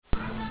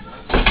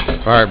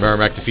All right,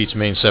 Merrimack defeats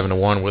Maine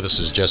 7-1. With us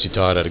is Jesse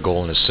Todd at a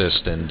goal and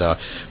assist, and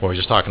we were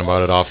just talking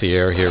about it off the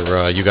air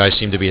here. You guys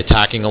seem to be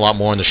attacking a lot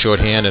more in the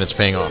shorthand, and it's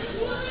paying off.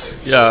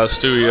 Yeah,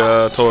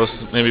 Stewie told us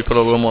maybe put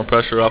a little more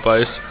pressure up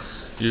ice.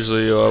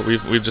 Usually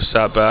we've just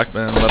sat back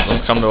and let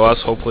them come to us,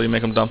 hopefully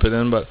make them dump it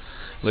in, but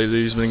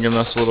lately he's been giving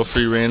us a little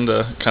free rein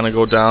to kind of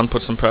go down,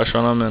 put some pressure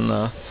on them,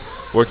 and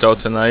worked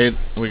out tonight.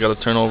 We got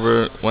a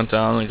turnover, went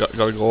down, and got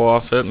a goal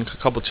off it, and a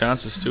couple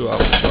chances too off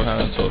the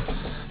shorthand, so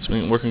it's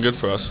been working good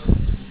for us.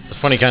 It's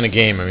a funny kind of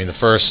game. I mean, the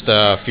first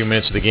few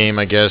minutes of the game,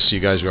 I guess,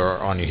 you guys were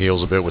on your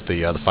heels a bit with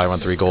the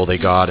 5-on-3 goal they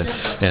got,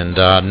 and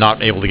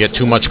not able to get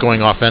too much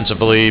going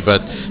offensively,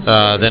 but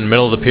then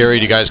middle of the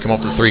period, you guys come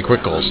up with 3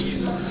 quick goals.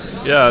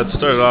 Yeah, it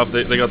started off,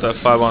 they got that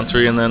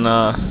 5-on-3, and then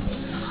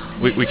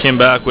we came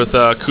back with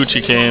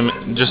Cucci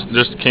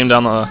just came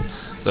down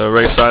the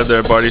right side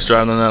there. Barty's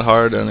driving the net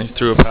hard, and he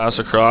threw a pass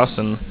across,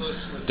 and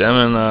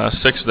Demon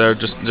Six there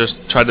just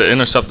tried to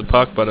intercept the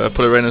puck, but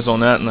put it right in his own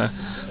net, and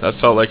that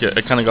felt like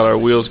it kind of got our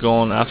wheels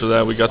going. After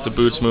that, we got the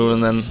boots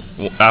moving, and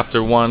then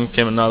after one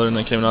came another, and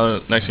then came another.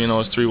 Next thing you know,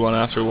 it was 3-1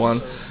 after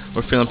one.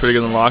 We're feeling pretty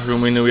good in the locker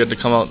room. We knew we had to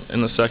come out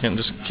in the second,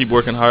 just keep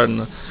working hard,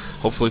 and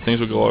hopefully things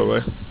would go our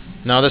way.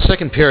 Now, the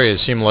second period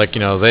seemed like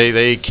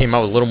they came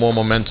out with a little more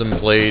momentum,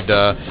 played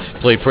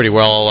pretty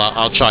well,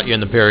 outshot you in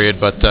the period,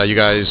 but you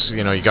guys,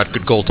 you got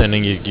good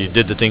goaltending. You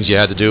did the things you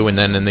had to do, and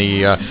then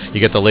you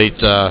get the late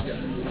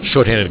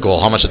shorthanded goal.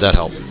 How much did that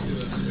help?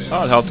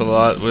 Oh, it helped a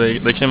lot.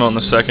 They came out in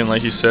the second,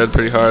 like you said,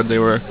 pretty hard.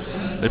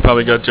 They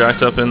probably got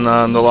jacked up in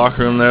the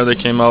locker room there. They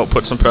came out,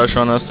 put some pressure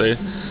on us. They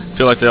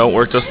feel like they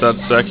outworked us that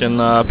second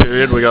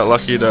period. We got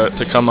lucky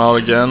to come out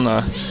again.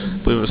 I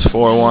believe it was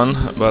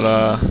 4-1, but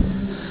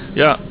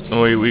yeah,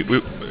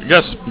 we I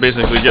guess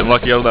basically getting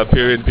lucky out of that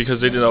period because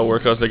they did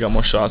outwork us. They got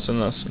more shots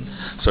than us and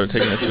started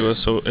taking it to us.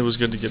 So it was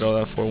good to get out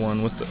of that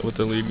 4-1 with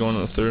the lead going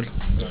to the third.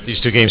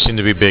 These two games seem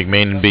to be big.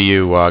 Maine and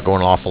BU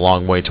going off a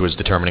long way towards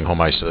determining home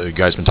ice. You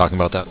guys been talking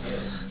about that?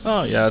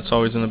 Oh yeah, it's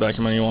always in the back of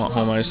your mind. You want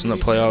home ice in the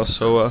playoffs.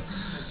 So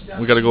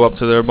we got to go up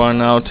to their barn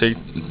now,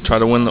 try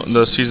to win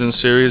the season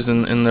series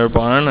in their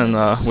barn.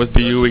 And with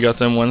BU, we got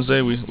them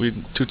Wednesday.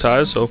 We 2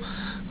 ties. So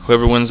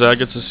whoever wins that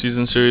gets a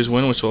season series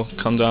win, which will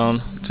come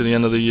down to the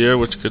end of the year,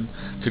 which could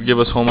give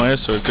us home ice,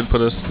 or it could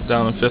put us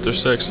down in 5th or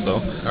 6th. So.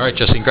 All right,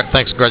 Jesse.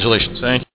 Thanks. Congratulations. Thank you.